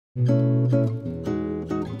Welcome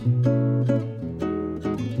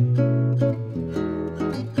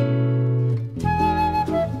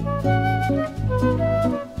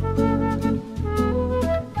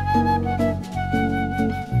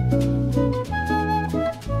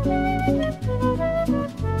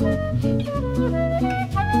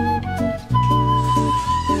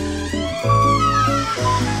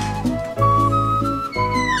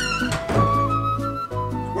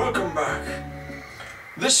back.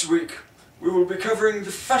 This week we will be covering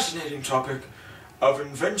the fascinating topic of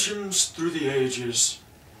inventions through the ages.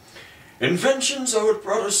 Inventions are what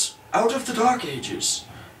brought us out of the Dark Ages,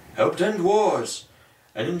 helped end wars,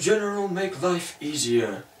 and in general make life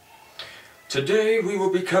easier. Today we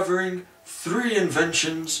will be covering 3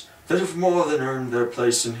 inventions that have more than earned their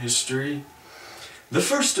place in history. The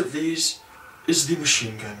first of these is the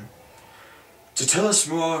machine gun. To tell us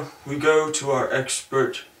more, we go to our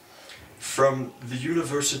expert from the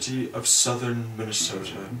University of Southern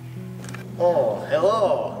Minnesota. Oh,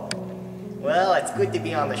 hello. Well, it's good to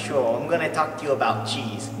be on the show. I'm gonna talk to you about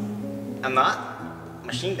cheese. I'm not?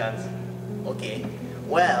 Machine guns. Okay.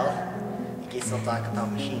 Well, I guess I'll talk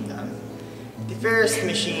about machine guns. The first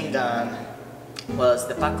machine gun was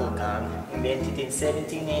the buckle gun, invented in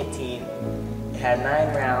 1718. It had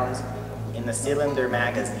 9 rounds in the cylinder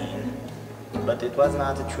magazine, but it was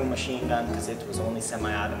not a true machine gun because it was only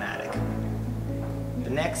semi-automatic. The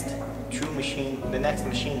next machine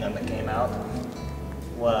gun that came out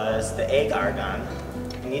was the agar gun,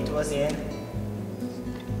 and it was in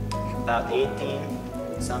about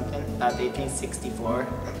 1864,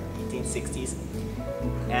 1860s,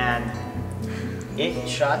 and it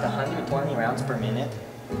shot 120 rounds per minute.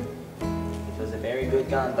 It was a very good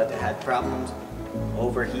gun, but it had problems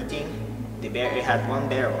overheating. It had 1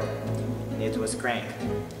 barrel, and it was cranked,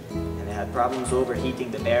 and it had problems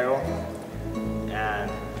overheating the barrel,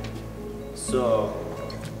 and so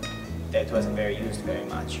that wasn't used very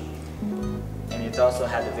much. And it also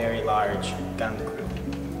had a very large gun crew.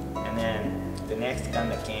 And then the next gun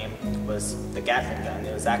that came was the Gatling gun.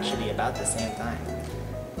 It was actually about the same time,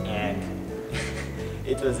 and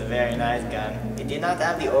it was a very nice gun. It did not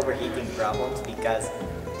have the overheating problems because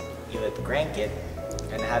you would crank it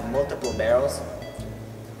and it had multiple barrels,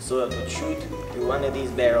 so it would shoot through one of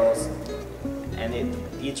these barrels, and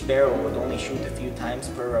each barrel would only shoot a few times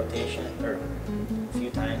per rotation, or a few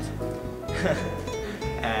times,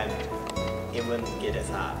 and it wouldn't get as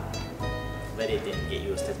hot. But it didn't get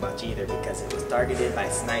used as much either because it was targeted by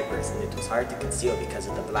snipers, and it was hard to conceal because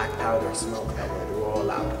of the black powder smoke that would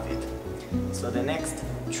roll out of it. So the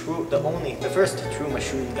first true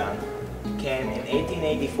machine gun came in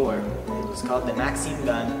 1884. It was called the Maxim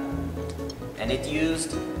gun, and it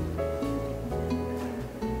used,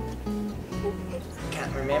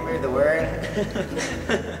 can't remember the word.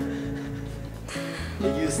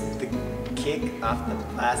 It used the kick off the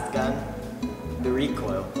last gun, the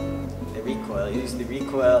recoil. It used the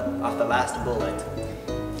recoil off the last bullet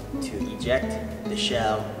to eject the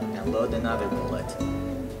shell and load another bullet,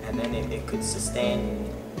 and then it could sustain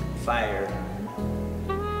fire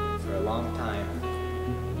for a long time.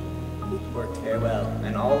 It worked very well,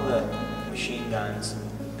 and all the machine guns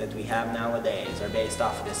that we have nowadays are based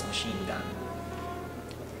off of this machine gun.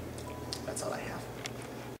 That's all I have.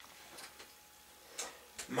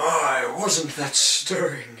 My, wasn't that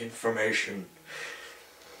stirring information?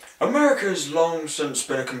 America has long since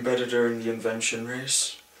been a competitor in the invention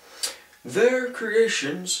race. Their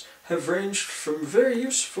creations have ranged from very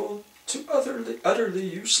useful to utterly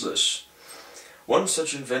useless. One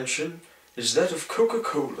such invention is that of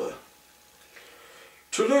Coca-Cola.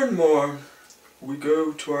 To learn more, we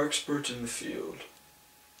go to our expert in the field.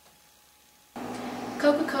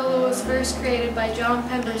 Coca-Cola was first created by John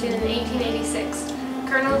Pemberton in 1886.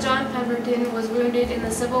 Colonel John Pemberton was wounded in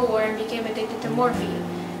the Civil War and became addicted to morphine.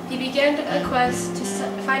 He began a quest to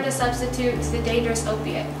find a substitute to the dangerous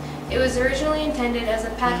opiate. It was originally intended as a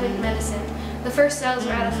patent medicine. The first sales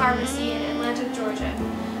were at a pharmacy in Atlanta, Georgia.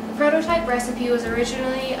 The prototype recipe was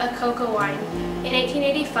originally a coca wine. In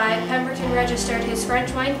 1885, Pemberton registered his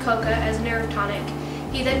French wine coca as nerve tonic.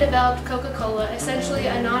 He then developed Coca-Cola, essentially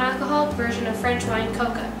a non-alcoholic version of French wine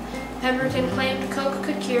coca. Pemberton claimed Coke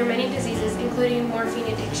could cure many diseases, including morphine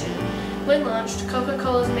addiction. When launched,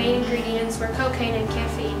 Coca-Cola's main ingredients were cocaine and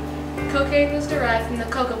caffeine. Cocaine was derived from the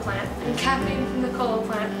coca plant, and caffeine from the cola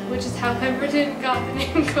plant, which is how Pemberton got the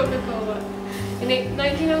name Coca-Cola. In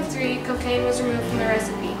 1903, cocaine was removed from the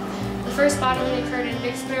recipe. The first bottling occurred in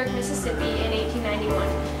Vicksburg, Mississippi in 1891.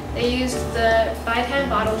 They used the bite-hand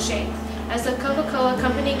bottle shape. As the Coca-Cola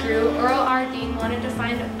company grew, Earl R. Dean wanted to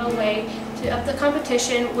find a way to up the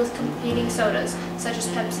competition with competing sodas, such as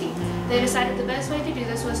Pepsi. They decided the best way to do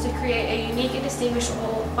this was to create a unique and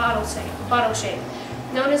distinguishable bottle shape.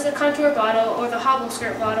 Known as the contour bottle or the hobble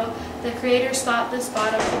skirt bottle, the creators thought this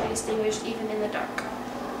bottle could be distinguished even in the dark.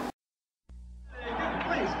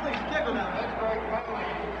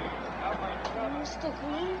 Mr.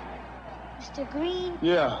 Green? Mr. Green?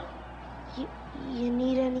 Yeah. You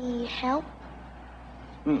need any help?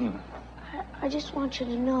 Mm-mm. I just want you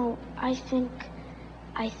to know, I think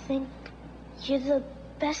you're the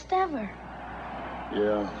best ever.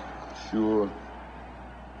 Yeah, sure.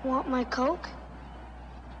 Want my Coke?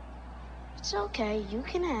 It's okay, you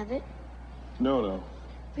can have it. No.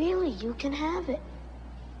 Really, you can have it.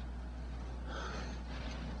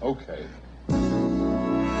 Okay.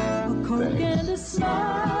 A Coke and a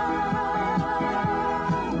smile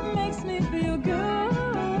makes me feel good,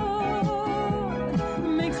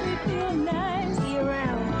 makes me feel nice. Be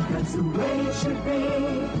around. That's the way it should be.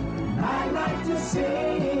 I like to see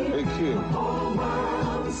Hey, kid. the whole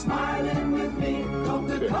world is smiling with me.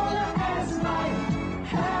 Coca-Cola as life.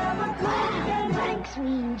 Have a Coke and Thanks,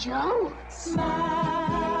 Mean Joe. smile.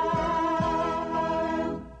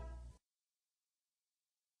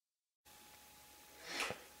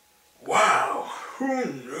 Wow, who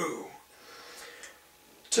knew?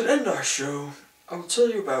 To end our show, I'll tell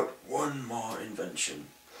you about one more invention.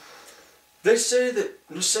 They say that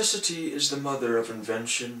necessity is the mother of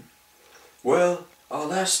invention. Well, our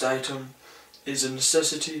last item is a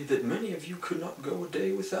necessity that many of you could not go a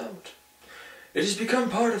day without. It has become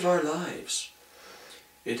part of our lives.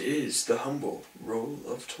 It is the humble roll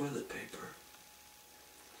of toilet paper.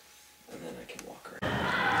 And then I can walk around.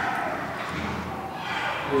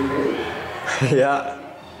 Yeah.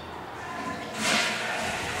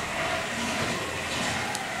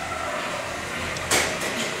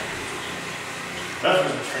 That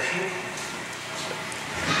was refreshing.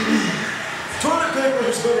 Toilet paper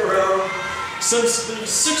has been around since the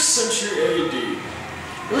 6th century AD.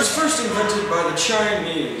 It was first invented by the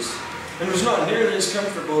Chinese and was not nearly as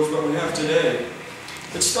comfortable as what we have today.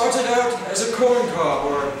 It started out as a corn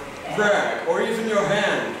cob or rag or even your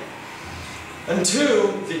hand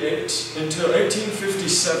until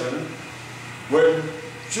 1857 when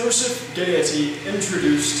Joseph Gaiety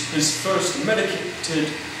introduced his first medicated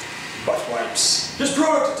butt wipes. His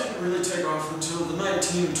product didn't really take off until the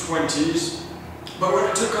 1920s, but when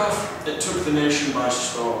it took off, it took the nation by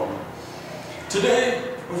storm. Today,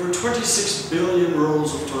 over 26 billion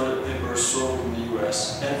rolls of toilet paper are sold in the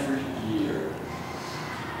US every year.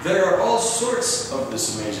 There are all sorts of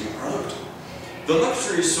this amazing product. The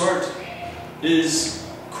luxury sort is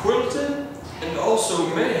quilted and also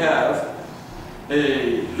may have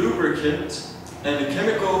a lubricant and a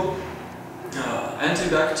chemical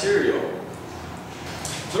antibacterial.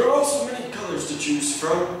 There are also many colors to choose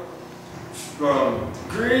from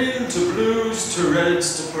green to blues to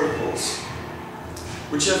reds to purples,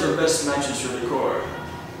 whichever best matches your decor.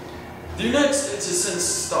 The United States has since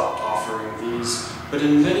stopped offering these, but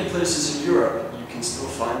in many places in Europe you can still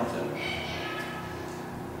find them.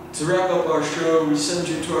 To wrap up our show, we send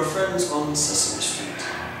you to our friends on Sesame Street.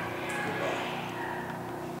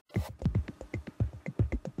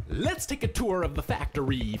 Let's take a tour of the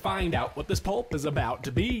factory, find out what this pulp is about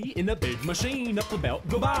to be. In a big machine up the belt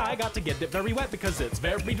go by, got to get it very wet because it's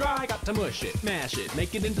very dry. Got to mush it, mash it,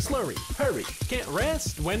 make it into slurry. Hurry, can't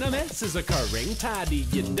rest when a mess is occurring. Tidy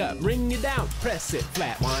it up, wring it out, press it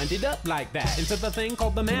flat, wind it up like that into the thing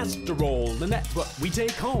called the master roll. And that's what we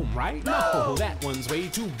take home, right? No, that one's way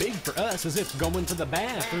too big for us, as if going to the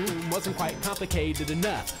bathroom wasn't quite complicated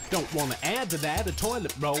enough. Don't want to add to that a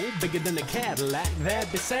toilet roll bigger than a Cadillac,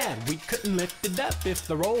 that'd be sad. We couldn't lift it up. If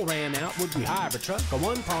the roll ran out, would we hire a truck? A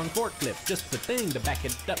one-prong forklift, just the thing to back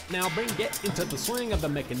it up. Now get into the swing of the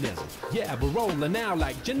mechanism. Yeah, we're rolling now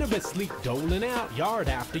like generously doling out yard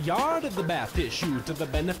after yard of the bath tissue to the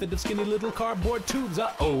benefit of skinny little cardboard tubes.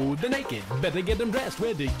 Uh-oh, the naked. Better get them dressed.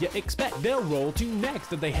 Where do you expect they'll roll to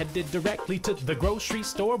next? Are they headed directly to the grocery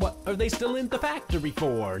store? What are they still in the factory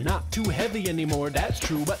for? Not too heavy anymore, that's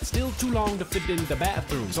true, but still too long to fit in the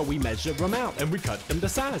bathroom. So we measure them out and we cut them to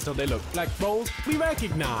size so they look like rolls we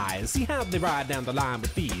recognize. See how they ride down the line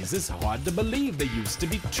with these. It's hard to believe they used to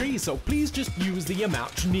be trees, so please just use the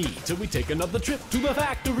amount you need till we take another trip to the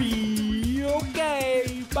factory.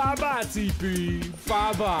 Okay, bye-bye, CP.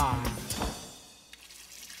 Bye-bye.